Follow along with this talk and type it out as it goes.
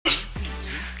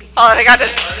Hold on, I got this.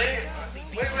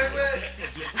 Wait.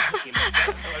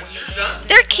 Is yours done?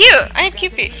 They're cute. I have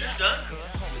cute feet. Is yours done?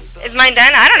 Is mine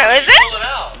done? I don't know. Is Pull it? it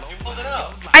out. You pulled it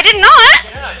out. I did not.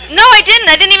 Yeah, you did. No, I didn't.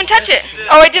 I didn't even touch it.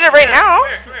 Oh, I did it right now.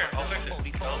 Come here. I'll fix it.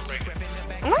 Don't break it.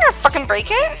 I'm not gonna fucking break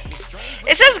it.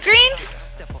 It says green.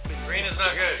 Green is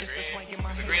not good.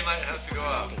 The green light has to go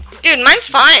out. Dude, mine's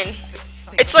fine.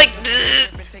 It's like,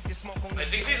 I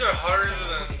think these are harder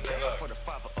than they look.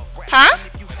 huh? I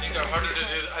think they're harder to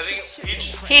do. I think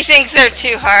each. He thinks they're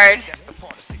too hard.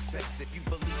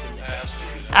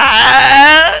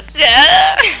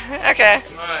 Okay.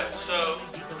 Alright, so.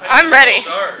 I'm ready.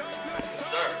 Dark. It's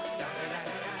dark.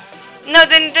 No,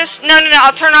 then just no.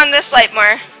 I'll turn on this light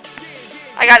more.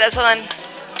 I got this. Hold on.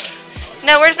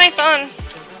 No, where's my phone?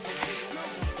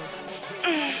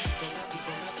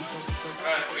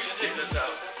 Alright, we should take this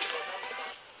out.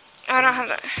 I don't have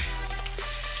that.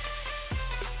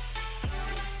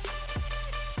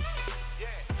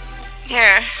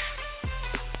 Here.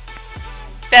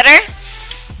 Better?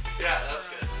 Yeah, that's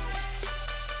good.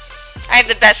 I have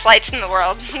the best lights in the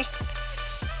world.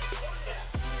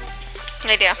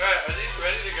 I do. Alright, are these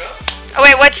ready to go? Oh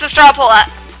wait, what's the straw pull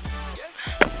at?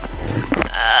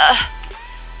 Ow!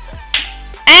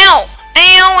 Ow!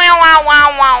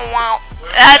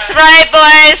 That's right,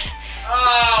 boys.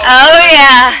 Oh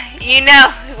yeah, you know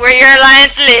where your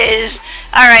alliance lives.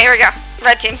 All right, here we go.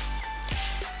 Red team.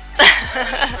 Ready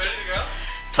to go?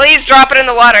 Please drop it in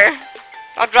the water.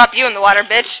 I'll drop you in the water,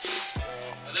 bitch.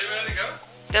 Are they ready to go?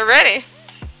 They're ready.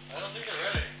 I don't think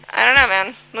they're ready. I don't know,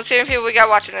 man. Let's see how many people we got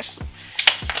watching this.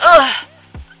 Ugh.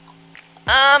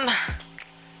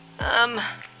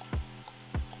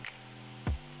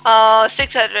 Oh,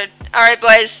 600. All right,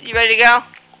 boys, you ready to go?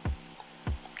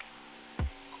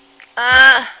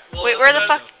 Wait, where the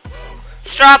fuck?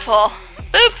 Straw pull.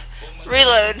 Boop.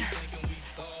 Reload.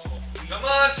 Come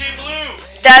on, Team Blue!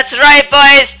 That's right,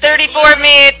 boys. 34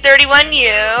 me, 31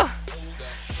 you.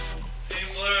 Team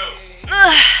Blue!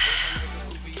 Ugh.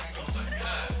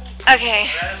 Okay.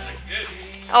 That's good.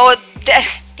 Oh, that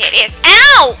is.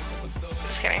 Ow!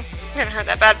 Just kidding. Didn't hurt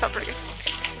that bad. Felt pretty good.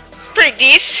 Pretty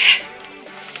decent.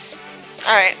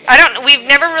 All right. We've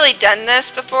never really done this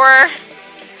before.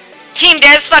 Team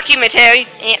Des, fuck you, Mateo.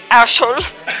 Asshole.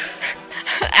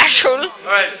 Asshole.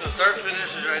 Alright, so start finish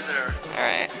is right there.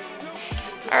 Alright.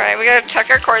 Alright, we gotta tuck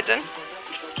our cords in.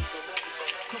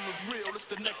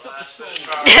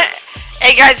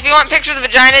 Hey guys, if you want pictures of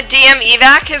vagina, DM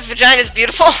Evac. His vagina is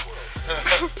beautiful.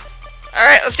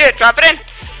 Alright, let's do it. Drop it in.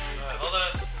 Hold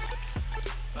on.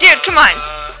 Dude, come on.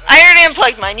 I already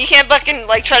unplugged mine. You can't fucking,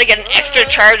 like, try to get an extra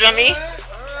charge on me.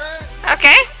 Alright.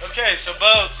 Okay. Okay, so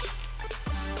boats.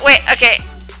 Wait, okay.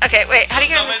 Okay, wait. How do you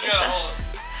get Somebody's gotta hold it.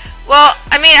 Well,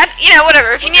 I mean, you know,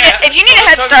 whatever. If you need a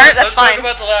head start, that's fine.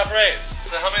 Let's talk about the lap race.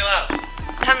 So how many laps?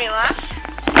 How many laps?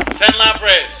 10 lap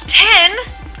race. 10?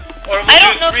 Or we'll I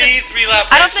don't do know three lap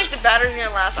races. I don't think the battery's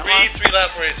gonna last that long. Three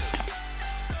lap races.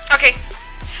 Okay.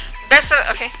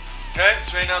 Okay. Okay,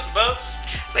 straighten out the boats.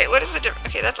 Wait, what is the difference?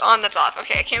 Okay, that's on, that's off.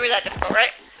 Okay, it can't be that difficult,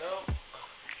 right? No.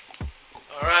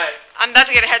 Alright. I'm about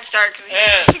to get a head start because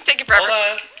And it's taking forever.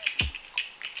 hold on.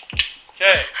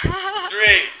 Okay.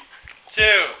 3, 2,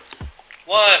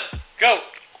 1, go.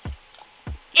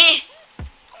 Eh.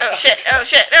 Oh shit, oh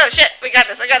shit, oh shit. We got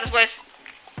this, I got this, boys.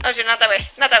 Oh shit, not that way.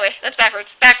 Not that way. That's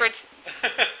backwards. Backwards.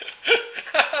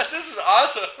 This is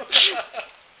awesome.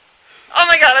 Oh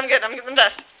my god, I'm good. I'm the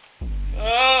best.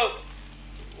 Oh.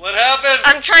 What happened?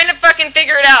 I'm trying to fucking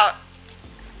figure it out.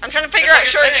 I'm trying to figure out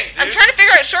It's like a shortcuts. tank, I'm dude. trying to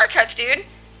figure out shortcuts, dude.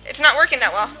 It's not working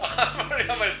that well. I'm already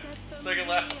on my second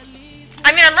lap.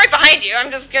 I mean, I'm right behind you.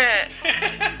 I'm just gonna...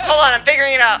 Hold on, I'm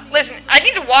figuring it out. Listen, I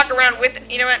need to walk around with it.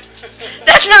 You know what?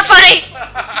 That's not funny!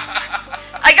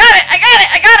 I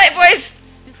got it, boys!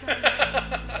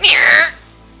 Mirror.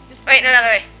 Wait, no, another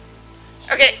way.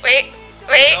 Okay, wait.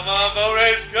 Come on, boat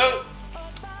race, go.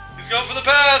 He's going for the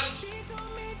pass.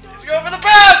 He's going for the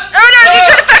pass. Oh no, he's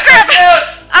trying to fuck her up!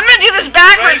 Yes. I'm gonna do this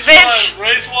backwards, bitch!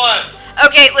 Race one.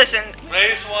 Okay, listen.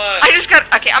 Race one.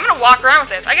 Okay, I'm gonna walk around with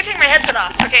this. I can take my headset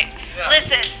off. Okay, Yeah.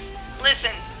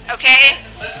 listen, okay?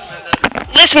 Listen, Linda.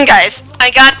 Listen, guys.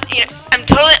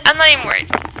 I'm not even worried.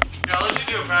 Yeah, I'll let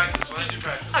you do a practice. Why don't you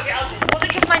practice? Okay, well,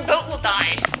 because my boat will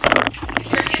die.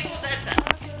 Here, get hold the headset.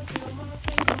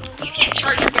 You can't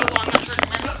charge your boat while I'm not charging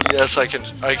my boat. Yes, I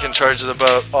can charge the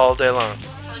boat all day long.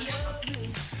 Charge your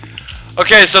boat.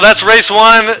 Okay, so that's race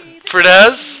one for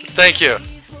Des. Thank you.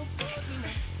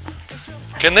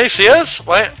 Can they see us?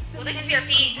 Why? Well, they can see our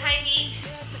feet, hind feet.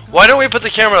 Why don't we put the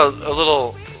camera a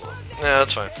little? Yeah,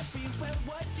 that's fine.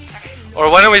 Okay. Or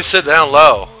why don't we sit down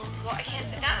low? Well, I can't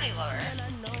sit down any lower.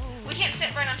 We can't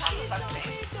sit right on top of the fucking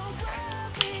thing.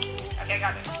 Okay, I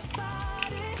got it.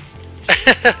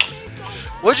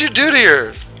 What'd you do to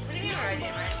yours? What do you mean what I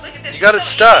did, right? Look at this. You got it It's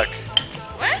so stuck. easy.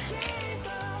 What?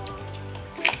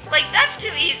 Like, that's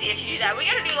too easy if you do that. We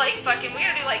gotta do, like, a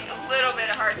little bit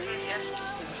of hard things here.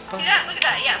 See that? Look at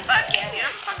that. Yeah, fuck yeah, dude.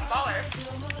 I'm a fucking baller.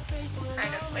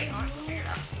 Kind of. Wait, hold on. We'll figure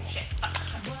it out. Shit. Fuck.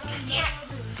 Damn it.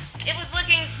 It was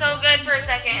looking so good for a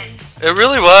second. It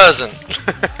really wasn't.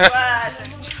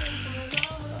 Wasn't.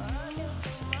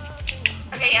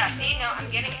 Okay, yeah, see? No, I'm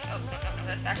getting it. Oh,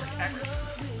 no, that's backwards.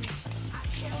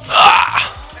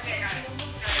 Ah! Okay, got it.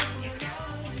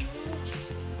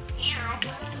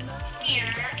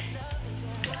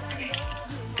 Okay.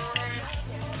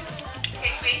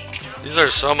 Okay, wait. No. These are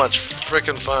so much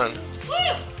freaking fun. Woo!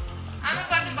 I'm a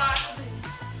fucking boss.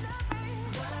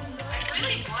 I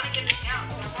really want to get this down,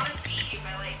 so I want to beat you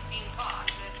by, like, being boss,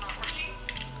 but it's not working.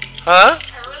 Huh? I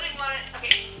really want it.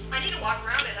 Okay, I need to walk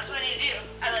around it. That's what I need to do.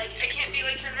 I can't be,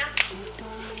 like, turned around.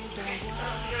 Okay, so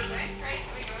we go this way, right?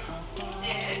 Here we go.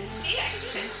 This. See, I can do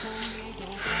this.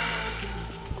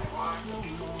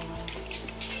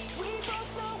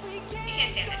 You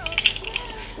can't stand it.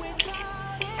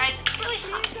 Guys, it's really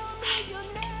hot.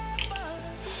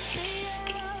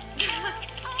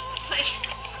 It's like,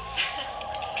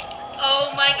 oh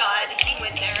my god, he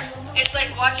went there. It's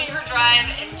like watching her drive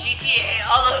in GTA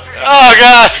all over. Oh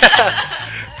god!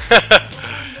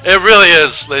 It really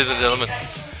is, ladies and gentlemen. No,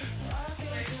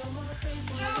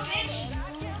 bitch.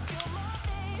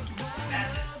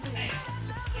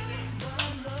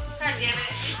 God damn it.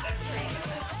 That's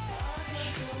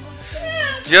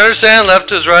crazy. Do you understand?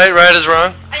 Left is right, right is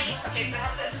wrong? Okay, so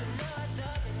how's this?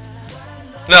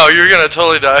 No, you're gonna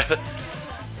totally die.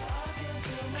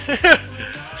 Yeah,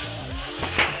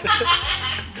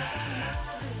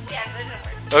 that didn't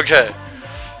work. Okay.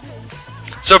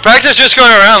 So practice just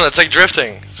going around. That's like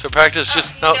drifting. So practice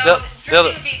just no. Drifting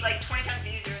would be like 20 times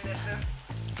easier than this. Though.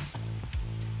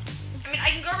 I mean, I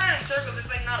can go around in circles. It's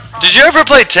like not a problem. Did you ever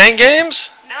play tank games?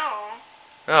 No.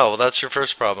 Oh, well, that's your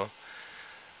first problem.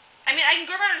 I mean, I can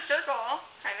go around in a circle,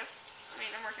 kind of. I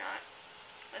mean, I'm working on it.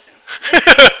 Listen.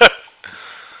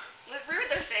 Read what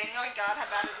they're saying. Oh my god, how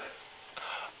bad is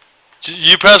this?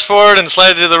 You press forward and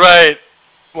slide to the right.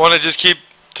 Want to just keep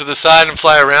to the side and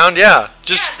fly around? Yeah.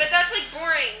 Just Yeah, but that's like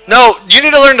boring. no. You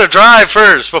need to learn to drive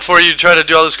first before you try to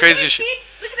do all this crazy shit.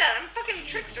 Look at that. I'm fucking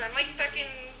trickster. I'm like fucking.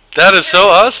 That is so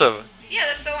awesome. Yeah,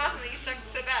 that's so awesome that you suck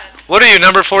so bad. What are you,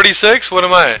 number 46? What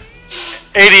am I?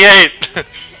 88.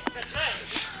 That's right.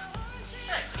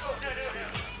 Oh, no.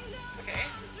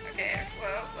 Okay.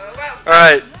 Whoa.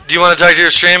 All right. Do you want to talk to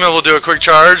your stream and we'll do a quick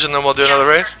charge and then we'll do another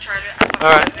race?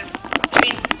 All right. I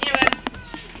mean, you know what?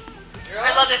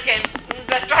 I love this game.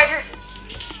 Best driver.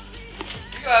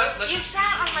 You got it. You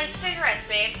sat on my cigarettes,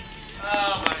 babe.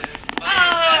 Oh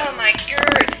my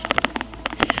god.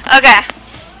 Okay.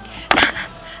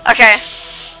 Okay.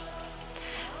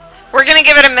 We're gonna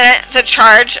give it a minute to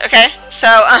charge, okay? So,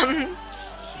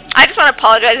 I just want to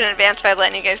apologize in advance by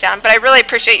letting you guys down, but I really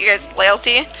appreciate you guys'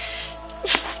 loyalty.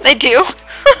 They do.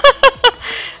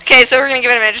 Okay, so we're gonna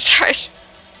give it a minute to charge.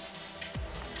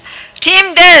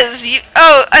 Team Dez,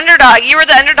 underdog. You were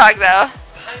the underdog, though.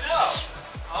 I know.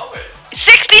 Always.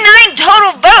 69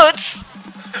 total votes.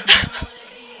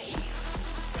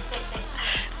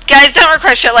 Guys, don't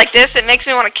request shit like this. It makes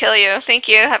me want to kill you. Thank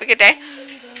you. Have a good day.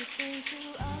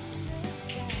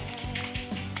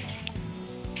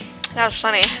 That was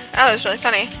funny. That was really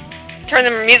funny. Turn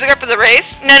the music up for the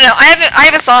race. No. I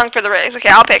have a song for the race. Okay,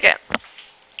 I'll pick it.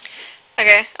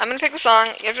 Okay, I'm gonna pick the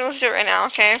song. You have to listen to it right now.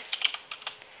 Okay.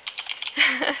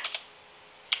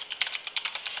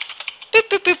 Boop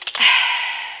boop boop.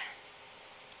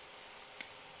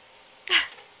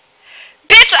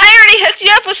 Bitch, I already hooked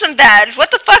you up with some badge. What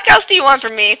the fuck else do you want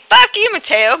from me? Fuck you,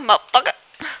 Mateo, motherfucker.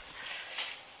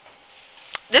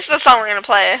 This is the song we're gonna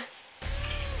play.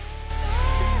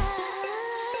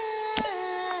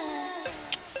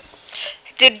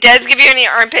 Did Dez give you any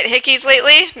armpit hickeys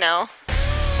lately? No.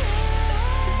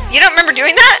 You don't remember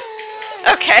doing that?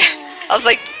 Okay. I was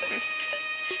like...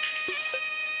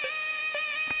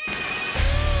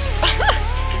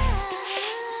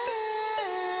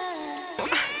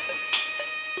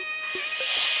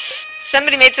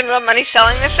 Somebody made some real money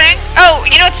selling this thing? Oh,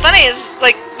 you know what's funny is,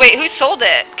 like, wait, who sold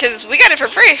it? Because we got it for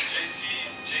free.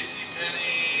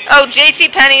 JCPenney. Oh,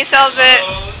 JCPenney sells it.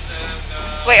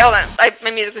 And, Wait, hold on.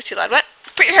 My music was too loud. What?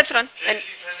 Put your headset on and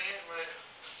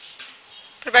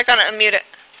put it back on and unmute it.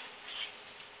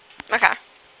 Okay.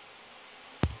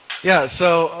 Yeah,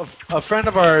 so a friend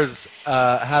of ours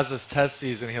has this test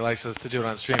season. He likes us to do it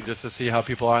on stream just to see how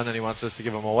people are, and then he wants us to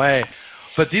give them away.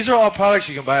 But these are all products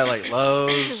you can buy at like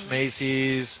Lowe's,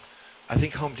 Macy's, I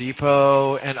think Home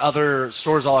Depot and other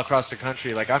stores all across the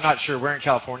country. Like, I'm not sure. We're in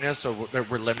California, so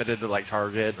we're limited to like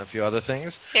Target and a few other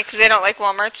things. Yeah, because they don't like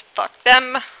Walmarts. Fuck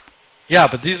them. Yeah,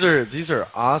 but these are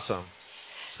awesome.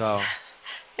 So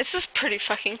This is pretty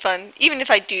fucking fun. Even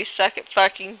if I do suck at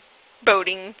fucking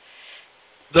boating.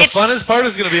 the It's- funnest part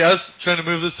is gonna be us trying to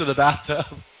move this to the bathtub.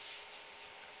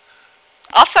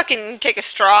 I'll fucking take a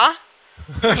straw.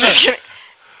 I'm just kidding.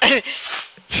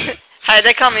 Hi,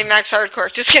 they call me Max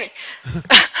Hardcore. Just kidding.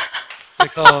 They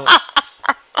call it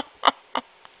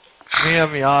Mia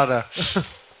Miata.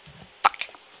 Fuck.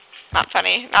 Not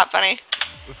funny. Not funny.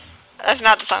 That's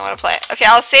not the song I want to play. Okay,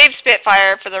 I'll save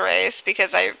Spitfire for the race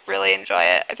because I really enjoy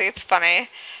it. I think it's funny.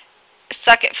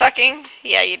 Suck at fucking?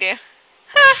 Yeah, you do.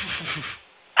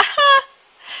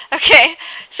 Okay,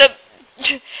 so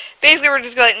basically we're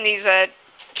just letting these,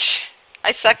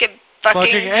 I suck at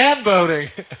Fucking and boating.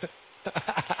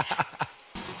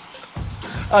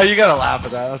 Oh, you gotta laugh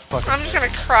at that. That's fucking. I'm just gonna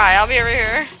cry. I'll be over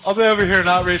here. I'll be over here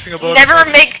not racing a boat. Never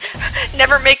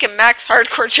make a Max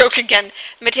Hardcore joke again.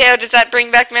 Mateo, does that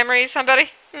bring back memories, huh, buddy?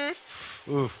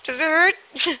 Oof. Does it hurt?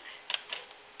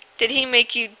 Did he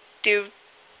make you do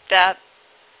that?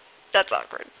 That's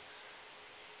awkward.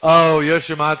 Oh,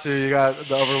 Yoshimatsu, you got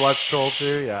the Overwatch troll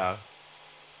too? Yeah.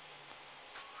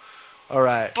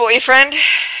 Alright. Boyfriend?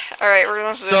 Alright, we're gonna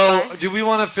listen to this So, song. do we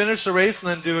want to finish the race and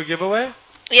then do a giveaway?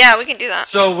 Yeah, we can do that.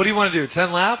 So, what do you want to do?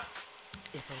 10 lap?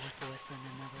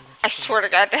 I swear to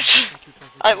God, this.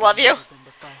 I love you.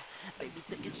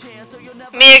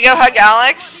 Mia, go hug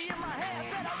Alex.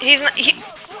 He's not.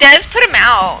 Des, put him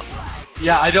out.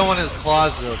 Yeah, I don't want his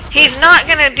claws to. He's not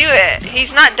gonna do it.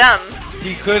 He's not dumb.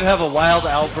 He could have a wild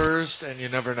outburst, and you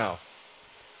never know.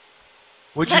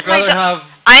 Would you Let my rather do- have?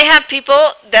 I have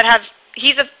people that have.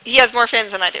 He has more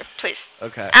fans than I do. Please,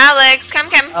 Okay. Alex, come.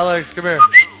 Alex, come here.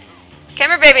 Come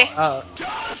here, baby.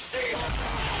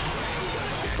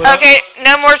 But, Okay,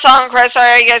 no more song requests.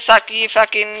 Sorry, you guys suck. You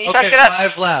fucked Okay, it up.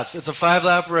 5 laps. It's a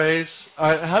 5-lap race.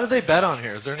 All right, how do they bet on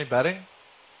here? Is there any betting?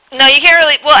 No, you can't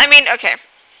really. Well, I mean, okay.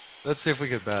 Let's see if we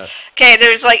could bet. Okay,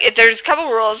 there's a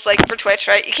couple rules like for Twitch,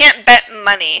 right? You can't bet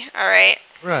money, all right?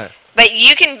 Right. But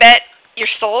you can bet your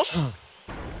souls,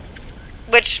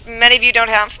 which many of you don't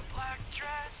have.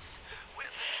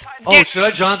 Oh, Dude. should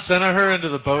I John Cena her into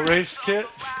the boat race kit?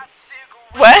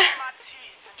 What?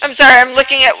 I'm sorry, I'm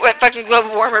looking at what fucking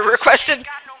Global Warmer requested.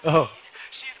 Oh.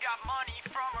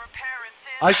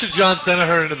 I should John Cena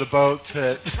her into the boat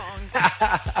kit.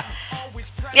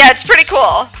 Yeah, it's pretty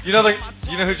cool. You know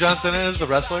who John Cena is, the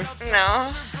wrestler?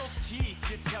 No.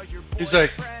 He's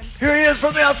like, here he is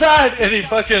from the outside, and he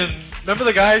fucking remember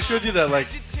the guy I showed you that like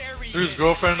threw his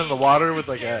girlfriend in the water with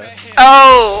like a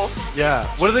Oh. yeah.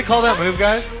 What do they call that move,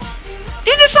 guys?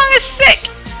 Dude, this song is sick.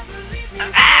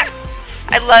 Ah.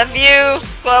 I love you,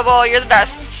 Global. You're the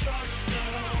best.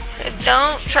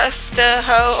 Don't trust a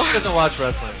hoe. He doesn't watch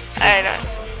wrestling. I don't.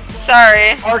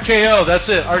 Sorry. RKO, that's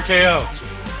it. RKO.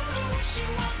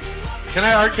 Can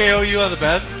I RKO you on the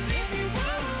bed?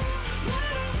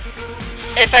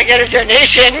 If I get a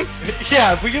donation.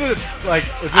 Yeah, if we get it like.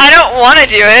 I don't want to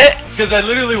do it. Because I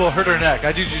literally will hurt her neck.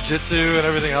 I do jujitsu and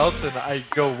everything else, and I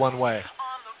go one way.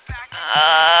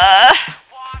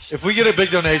 If we get a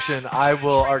big donation, I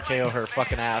will RKO her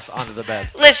fucking ass onto the bed.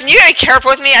 Listen, you gotta be careful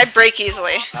with me. I break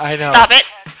easily. I know. Stop it.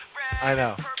 I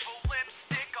know.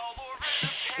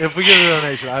 If we get a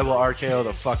donation, I will RKO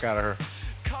the fuck out of her.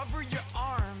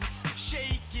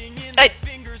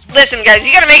 Listen, guys,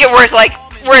 you gotta make it worth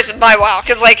my while,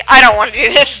 cause like I don't want to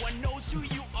do this.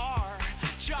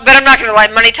 But I'm not gonna lie,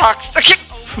 money talks.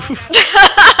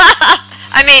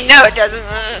 I mean, no, it doesn't.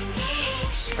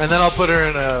 And then I'll put her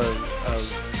in a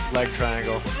leg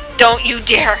triangle. Don't you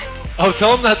dare. Oh,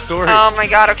 tell him that story. Oh my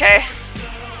god, okay.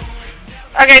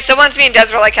 Okay, so once me and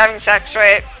Des were like having sex,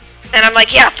 right? And I'm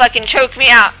like, yeah, fucking choke me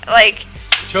out. Like,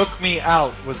 Choke me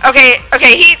out. okay,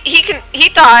 he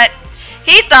thought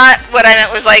what I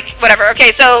meant was like, whatever.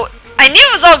 Okay, so I knew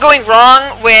it was all going wrong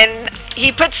when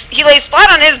he lays flat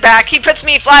on his back, he puts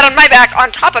me flat on my back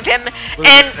on top of him,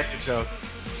 and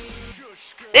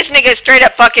this nigga straight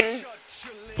up fucking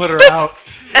put her boop. out.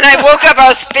 And I woke up, I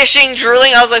was fishing,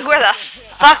 drooling, I was like, where the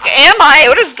fuck am I?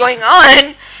 What is going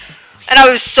on? And I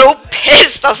was so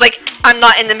pissed. I was like, I'm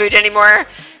not in the mood anymore.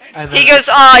 And He goes,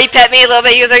 oh, he pet me a little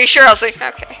bit. He goes, are you sure? I was like,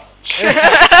 okay.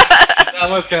 That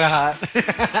was kind of hot.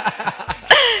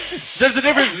 There's a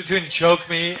difference between choke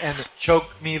me and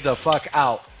choke me the fuck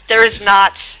out. There is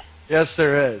not. Yes,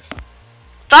 there is.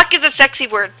 Fuck is a sexy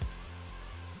word.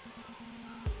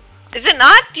 Is it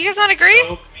not? Do you guys not agree?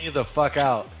 Choke me the fuck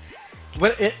out.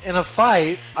 When in a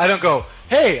fight, I don't go,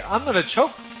 hey, I'm gonna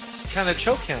choke kind of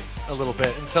choke him a little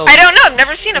bit until. I don't know. I've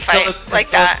never seen a fight like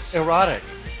until that. it's erotic.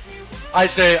 I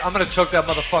say I'm gonna choke that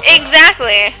motherfucker.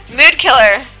 Exactly. Mood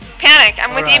killer. Panic.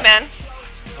 I'm with you, Alright. man.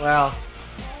 Well.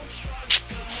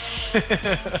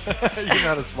 You're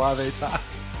not a suave type.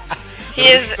 He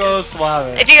is. So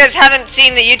suave. If you guys haven't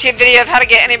seen the YouTube video of how to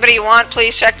get anybody you want,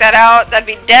 please check that out. That'd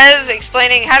be Dez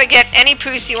explaining how to get any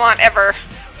poos you want ever.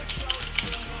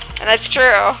 And that's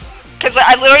true. Because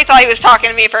I literally thought he was talking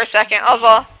to me for a second. I was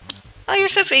like, oh, you're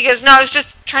so sweet. He goes, no, I was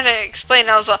just trying to explain.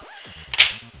 I was like,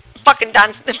 fucking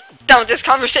done. Done with this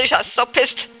conversation. I was so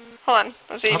pissed. Hold on.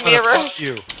 Let's see. I'm Mia gonna Rose. fuck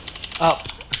you up.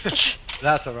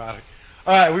 That's erotic.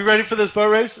 Alright, we ready for this boat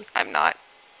race? I'm not.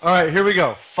 Alright, here we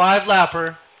go.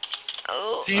 5-lapper.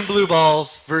 Oh. Team Blue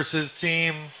Balls versus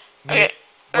Team Okay.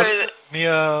 Where What's is it? it?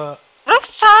 Mia.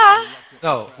 Rosa.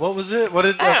 No, what was it? What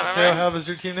did I don't Mateo remember. have as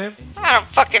your team name? I don't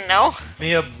fucking know.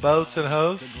 Mia Boats and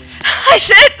Hose? I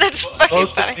said that's fucking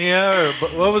Boats and funny. Mia, or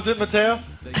what was it, Mateo?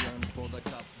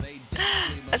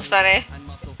 That's funny.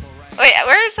 Wait,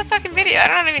 where is the fucking video? I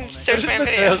don't even What search did my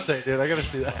Mateo video. say, dude? I gotta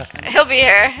see that. He'll be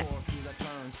here.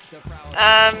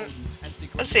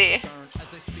 Let's see.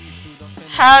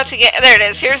 How to get... There it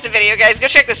is. Here's the video, guys. Go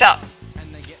check this out.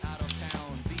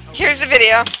 Here's the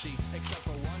video.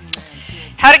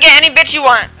 How to get any bitch you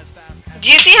want. Do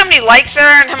you see how many likes there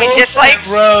are and how many Boats dislikes? and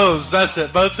Rose, that's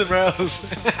it. Boats and Rose.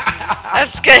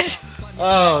 That's good.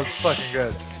 Oh, it's fucking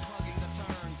good.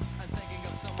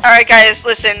 Alright, guys,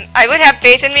 listen. I would have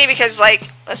faith in me because, like,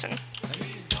 listen.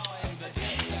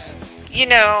 You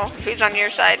know who's on your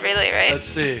side, really, right? Let's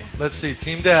see. Let's see.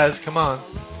 Team Daz, come on.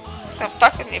 Don't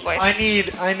fuck with me, boys. I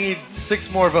need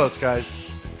 6 more votes, guys.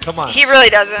 Come on. He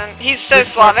really doesn't. He's so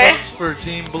 6 more suave. votes for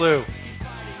Team Blue.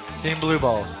 Team Blue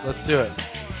Balls. Let's do it.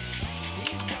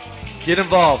 Get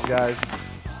involved, guys.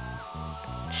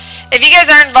 If you guys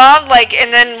are involved, like,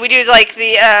 and then we do like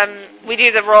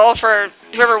the roll for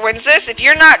whoever wins this. If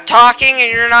you're not talking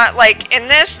and you're not like in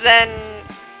this, then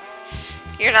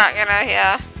you're not gonna,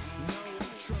 yeah.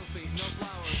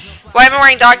 Why am I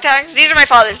wearing dog tags? These are my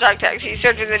father's dog tags. He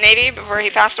served in the Navy before he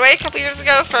passed away a couple years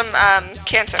ago from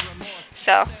cancer.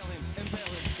 So,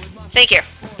 thank you.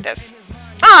 This.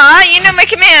 Aw, you know my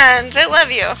commands. I love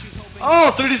you.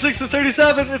 Oh, 36 to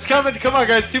 37. It's coming. Come on,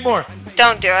 guys. 2 more.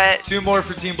 Don't do it. 2 more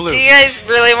for Team Blue. Do you guys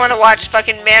really want to watch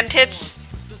fucking man tits?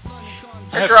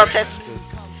 I Or have girl great tits?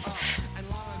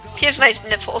 answers. He has nice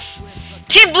nipples.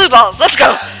 Team Blue Balls, let's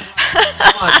go!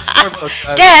 Come on, 2 more votes,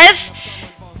 guys. Des!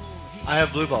 I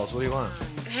have blue balls. What do you want?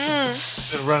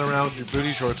 Mm. Been running around with your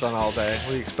booty shorts on all day. What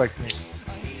do you expect me?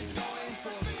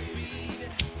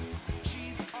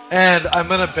 And I'm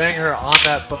gonna bang her on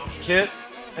that boat kit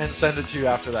and send it to you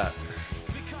after that.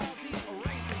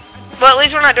 Well, at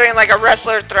least we're not doing like a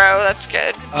wrestler throw. That's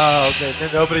good. Oh, okay.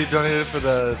 Then nobody donated for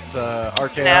the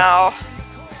RKO? No.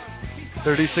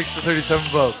 36 to 37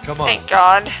 votes. Come on. Thank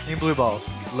God. Team Blue Balls.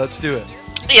 Let's do it.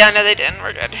 Yeah, no, they didn't.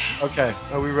 We're good. Okay.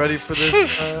 Are we ready for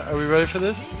this? Are we ready for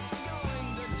this?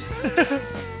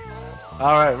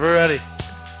 All right, we're ready.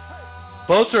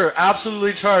 Boats are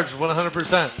absolutely charged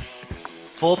 100%.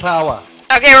 Full power.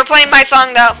 Okay, we're playing my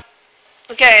song though.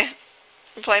 Okay.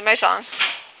 I'm playing my song.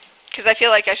 Because I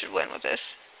feel like I should win with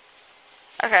this.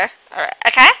 Okay. Alright.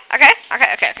 Okay.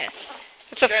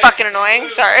 It's so fucking annoying.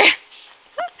 Sorry.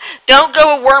 Don't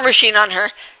go a war machine on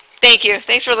her. Thank you.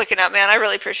 Thanks for looking up, man. I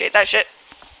really appreciate that shit.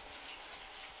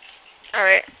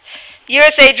 Alright.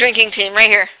 USA drinking team, right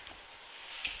here.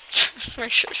 That's what my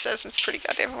shirt says. It's pretty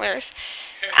goddamn hilarious.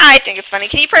 I think it's funny.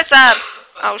 Can you press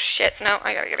oh shit. No,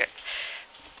 I gotta get it.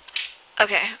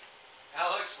 Okay.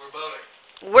 Alex, we're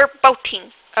boating. We're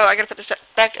boating. Oh, I gotta put this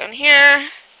back down here.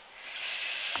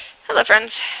 Hello,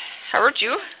 friends. How are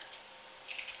you?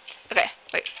 Okay,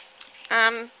 wait.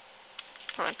 Hold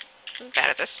on. I'm bad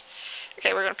at this.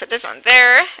 Okay, we're gonna put this on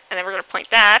there, and then we're gonna point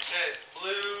that. Okay,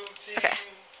 blue team. Okay.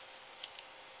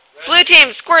 Ready? Blue team,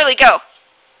 squirrely, go.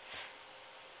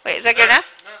 Wait, is that good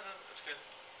enough? No, that's good.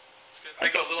 That's good. I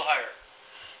go a little higher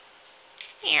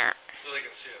Here. so they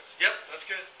can see us. Yep, that's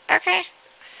good. Okay.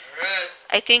 All right.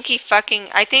 I think he fucking.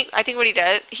 I think what he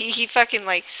does. He fucking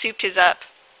like souped his up.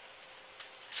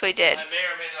 That's what he did. I may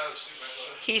or may not have sued my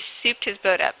boat. He souped his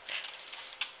boat up.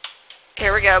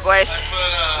 Here we go, boys.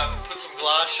 I put some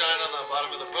gloss shine on the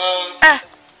bottom of the boat.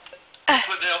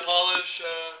 Put nail polish.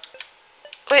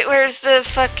 Wait, where's the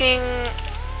fucking...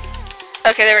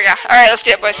 Okay, there we go. Alright, let's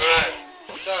do it, boys. Alright.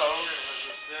 So, we're gonna put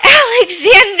this down.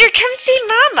 Alexander, come see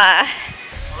Mama.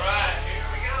 Alright, here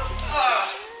we go.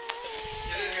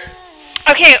 Get in here.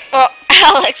 Okay, well,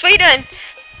 Alex, what are you doing?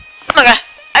 Oh my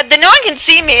god. Then no one can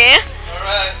see me.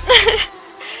 Alright. Well,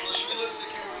 should we look at the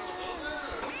camera a little bit?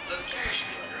 Or the camera should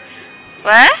be like right here.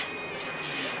 What?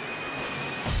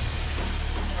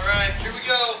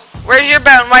 Where's your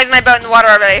boat? Why is my boat in the water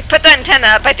already? Put the antenna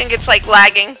up. I think it's like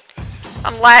lagging.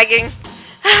 I'm lagging.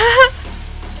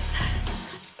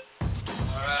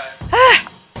 Alright.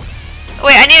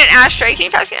 Wait, I need an ashtray. Can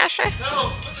you pass me an ashtray?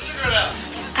 No, put the cigarette out.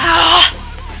 Ah.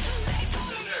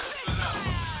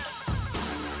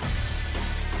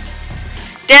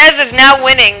 Dez is now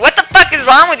winning. What the fuck is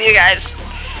wrong with you guys?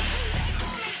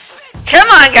 Come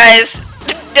on, guys.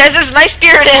 Dez is my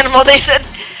spirit animal, they said.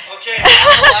 Okay, on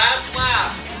the last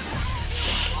lap.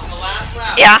 On the last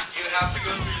lap. Yeah. You have to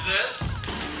go through this.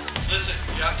 Listen,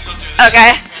 you have to go through this.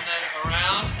 Okay. And then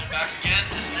around and back again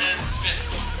and then finish.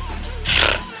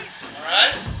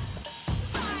 Alright?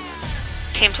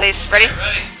 Team, please. Ready? Okay,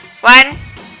 ready? 1,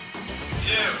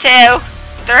 2,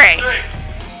 3. 3.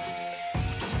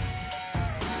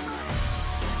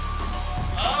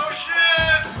 Oh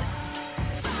shit!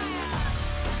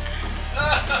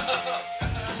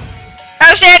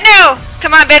 Oh shit, no!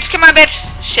 Come on, bitch, come on, bitch.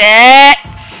 Shit.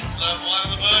 Left one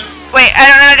in the book. Wait, I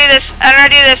don't know how to do this. I don't know how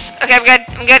to do this. Okay, I'm good.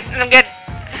 I'm good. I'm good.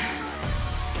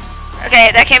 Okay,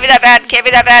 that can't be that bad. Can't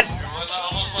be that bad. You're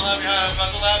almost one lap behind. I'm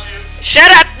about to lap you. Shut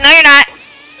up. No, you're not.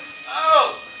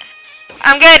 Oh!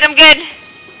 I'm good. I'm good.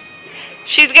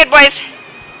 She's good, boys. Here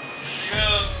he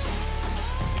goes.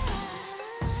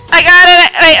 I got it.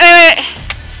 Wait, wait, wait.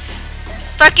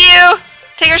 Fuck you.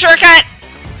 Take your shortcut.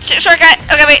 Shortcut.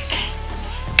 Okay, wait.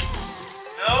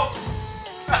 Nope.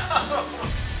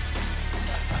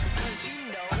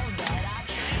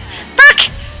 Fuck!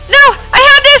 No! I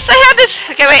had this! I had this!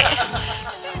 Okay, wait.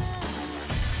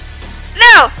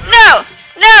 No! No!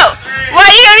 No! Why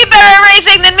are you gonna be better at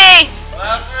racing than me?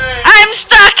 Lap 3. I'm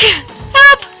stuck!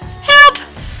 Help! Help!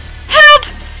 Help!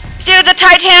 Dude, the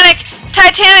Titanic!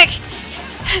 Titanic!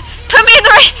 Put me in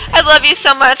the right... I love you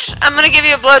so much. I'm gonna give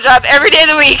you a blowjob every day of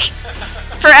the week.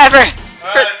 Forever.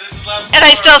 Alright, this is lap 4. And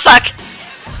I still suck.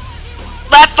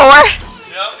 Lap 4?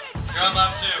 Yep, you're on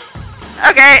lap 2.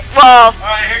 Okay, well...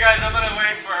 Alright, here guys, I'm gonna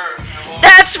wait for her. And we'll...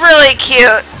 That's really cute.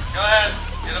 Go ahead,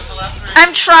 get up to lap 3.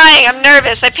 I'm trying. I'm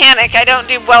nervous. I panic. I don't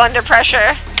do well under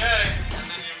pressure. Okay, and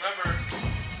then you remember...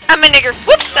 I'm a nigger.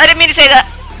 Whoops! I didn't mean to say that.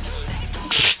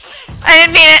 I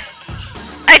didn't mean it.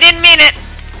 I didn't mean it.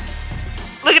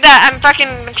 Look at that. I'm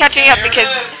catching up Here because...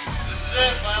 it is. This is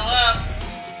it, final lap.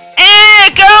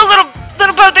 Go,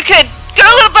 little boat that could. Go,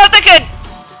 little boat that could.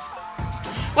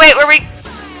 Wait, were we...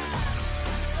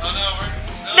 Oh no, we're...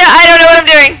 No, I don't know what I'm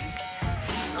doing.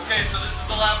 Okay, so this is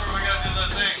the lap where we're gonna do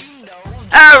the thing.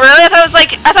 Oh, really? I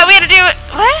thought we had to do it...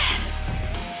 What?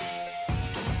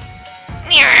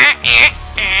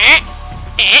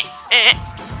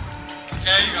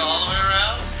 Okay, you go all the way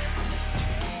around.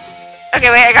 Okay,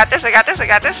 wait. I got this. I got this. I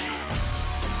got this.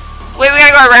 Wait, we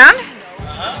gotta go around?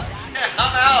 Yeah,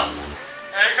 I'm out.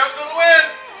 And here comes for the win.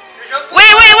 Here comes for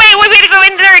Wait, the wait, wait. We gotta go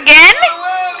in there again? win.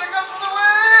 Here comes for the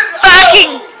win.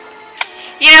 Fucking... Oh!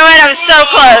 You know what? I was so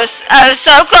close. I was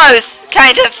so close.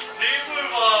 Kind of. Team Blue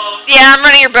Balls. Yeah, I'm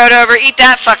running your boat over. Eat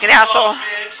that fucking Oh, asshole.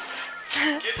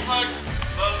 bitch. Get fucked.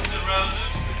 Bones and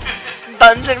roses.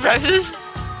 Buns and roses.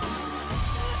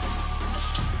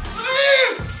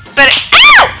 Woo! But...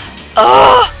 Ow!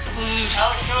 Oh!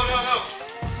 Alex, no, no, no.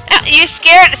 You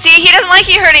scared? See, he doesn't like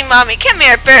you hurting mommy. Come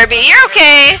here, Furby. You're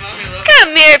okay. Mommy, love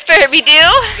Come here, Furby do.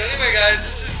 So anyway, guys,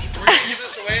 we're gonna give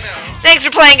this away now. Thanks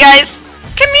for playing, guys.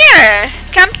 Come here.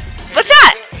 Come. What's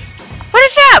that? What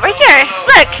is that? Right there.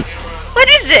 Look. What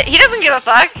is it? He doesn't give a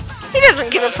fuck. He doesn't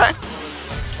give a fuck.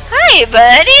 Hi,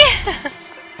 buddy.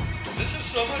 This is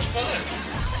so much fun.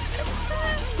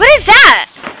 What is that?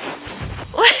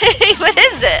 What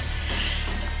is it?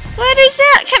 What is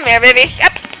that? Come here, baby.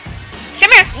 Up.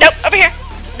 Come here. Nope, over here.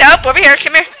 Nope, over here.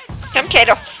 Come here. Come,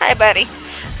 Kato. Hi, buddy.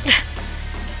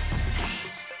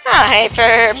 Hi,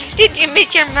 Ferb. Did you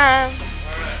meet your mom? Alright,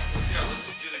 let's go.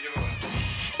 Let's do the giveaway.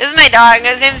 This is my dog.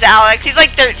 His name's Alex. He's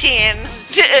like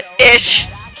 13-ish.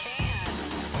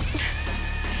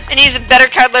 And he's a better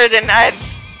cuddler than I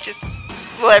just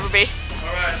will ever be.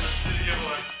 Alright, let's do the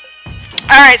giveaway.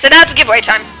 Alright, so now it's giveaway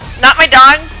time. Not my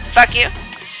dog. Fuck you.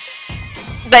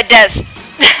 But Des.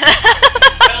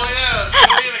 Hell yeah,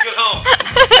 it's being a good home.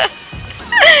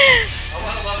 I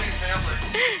want a loving family.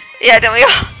 Yeah, don't we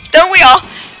all? Don't we all?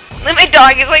 And my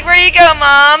dog is like, where you go,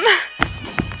 Mom?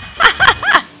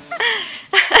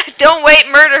 Don't wait,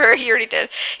 murder her. He already did.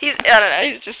 I don't know,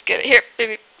 he's just good. Here,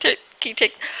 baby, can you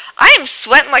take... I am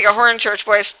sweating like a whore in church,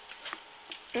 boys.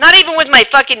 Not even with my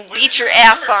fucking beat your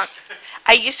ass on.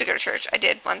 I used to go to church. I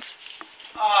did once.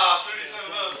 Ah,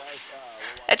 37 votes.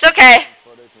 It's okay.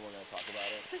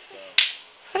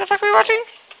 What the fuck are we watching?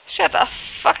 Shut the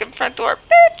fucking front door,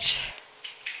 bitch.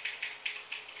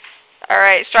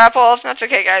 Alright, straw poll. That's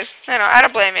okay, guys. I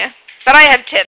don't blame you. But I have tips.